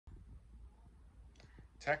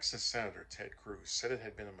Texas Senator Ted Cruz said it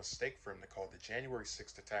had been a mistake for him to call the January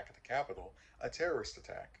 6th attack at the Capitol a terrorist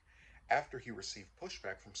attack after he received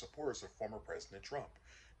pushback from supporters of former President Trump.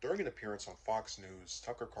 During an appearance on Fox News'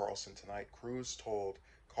 Tucker Carlson Tonight, Cruz told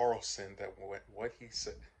Carlson that what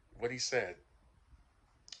he said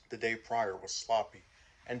the day prior was sloppy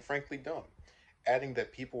and frankly dumb, adding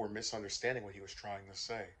that people were misunderstanding what he was trying to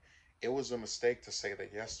say. It was a mistake to say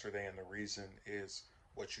that yesterday, and the reason is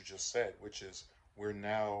what you just said, which is we've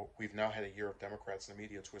now had a year of Democrats in the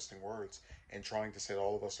media twisting words and trying to say that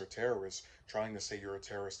all of us are terrorists, trying to say you're a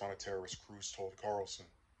terrorist, I'm a terrorist, Cruz told Carlson.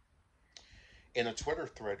 In a Twitter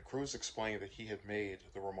thread, Cruz explained that he had made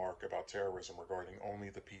the remark about terrorism regarding only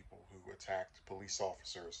the people who attacked police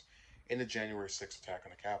officers in the January 6th attack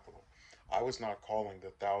on the Capitol. I was not calling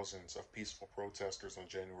the thousands of peaceful protesters on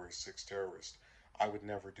January 6th terrorists. I would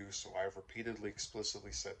never do so. I have repeatedly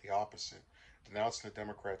explicitly said the opposite, denouncing the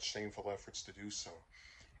Democrats' shameful efforts to do so,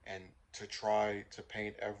 and to try to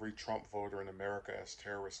paint every Trump voter in America as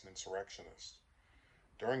terrorist and insurrectionist.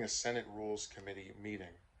 During a Senate Rules Committee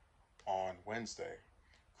meeting on Wednesday,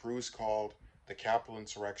 Cruz called the Capitol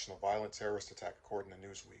insurrection a violent terrorist attack, according to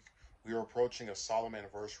Newsweek. We are approaching a solemn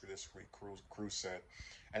anniversary this week, Cruz said,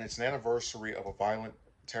 and it's an anniversary of a violent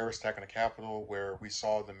terrorist attack on the Capitol where we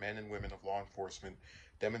saw the men and women of law enforcement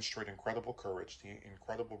demonstrate incredible courage, the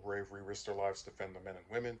incredible bravery, risk their lives to defend the men and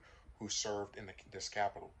women who served in this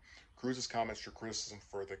Capitol. Cruz's comments drew criticism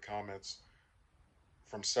for the comments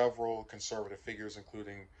from several conservative figures,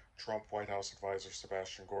 including Trump White House advisor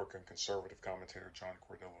Sebastian Gorka and conservative commentator John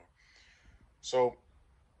Cordillo. So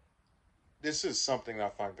this is something that I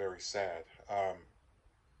find very sad,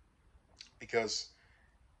 because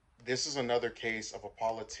this is another case of a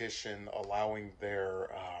politician allowing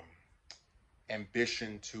their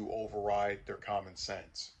ambition to override their common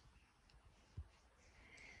sense.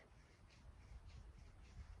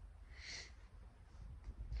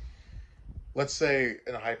 Let's say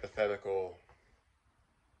in a hypothetical,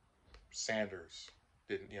 Sanders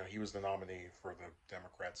didn't, he was the nominee for the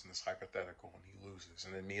Democrats in this hypothetical and he loses.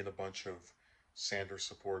 And then me and a bunch of Sanders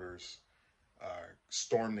supporters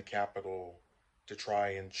storm the Capitol to try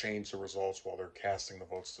and change the results while they're casting the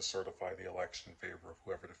votes to certify the election in favor of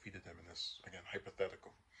whoever defeated them in this, again,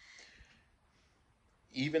 hypothetical.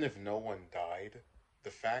 Even if no one died, the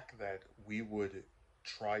fact that we would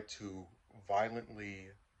try to violently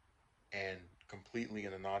and completely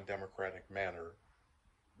in a non-democratic manner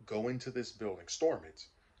go into this building, storm it,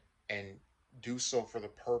 and do so for the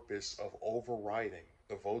purpose of overriding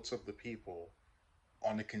the votes of the people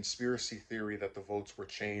on the conspiracy theory that the votes were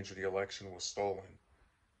changed or the election was stolen,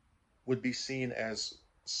 would be seen as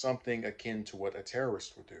something akin to what a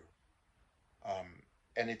terrorist would do.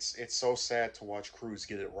 And it's so sad to watch Cruz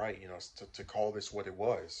get it right, to call this what it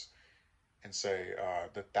was and say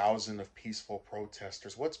the thousand of peaceful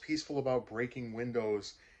protesters. What's peaceful about breaking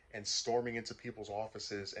windows and storming into people's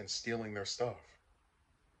offices and stealing their stuff?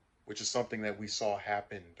 Which is something that we saw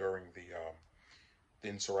happen during the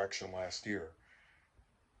insurrection last year.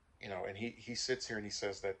 And he sits here and he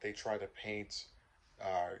says that they try to paint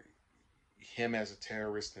him as a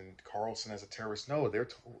terrorist and Carlson as a terrorist. No, they're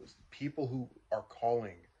people who are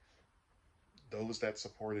calling those that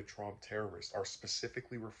supported Trump terrorists are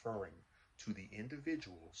specifically referring to the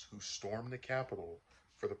individuals who stormed the Capitol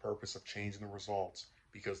for the purpose of changing the results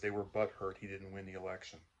because they were butthurt he didn't win the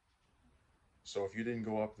election. So if you didn't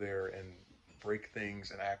go up there and break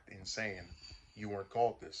things and act insane, you weren't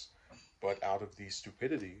called this. But out of the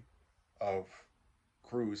stupidity of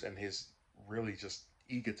Cruz and his really just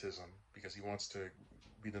egotism, because he wants to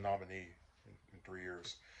be the nominee in 3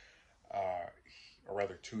 years, or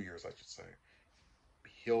rather 2 years, I should say,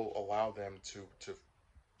 he'll allow them to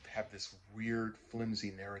have this weird,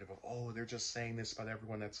 flimsy narrative of, oh, they're just saying this about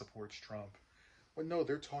everyone that supports Trump. Well, no,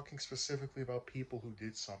 they're talking specifically about people who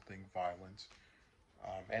did something violent,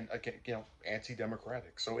 and again,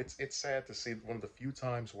 anti-democratic. So it's sad to see one of the few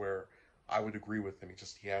times where I would agree with him.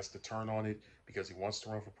 He has to turn on it because he wants to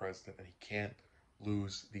run for president, and he can't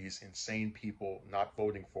lose these insane people not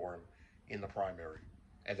voting for him in the primary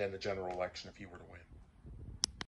and then the general election if he were to win.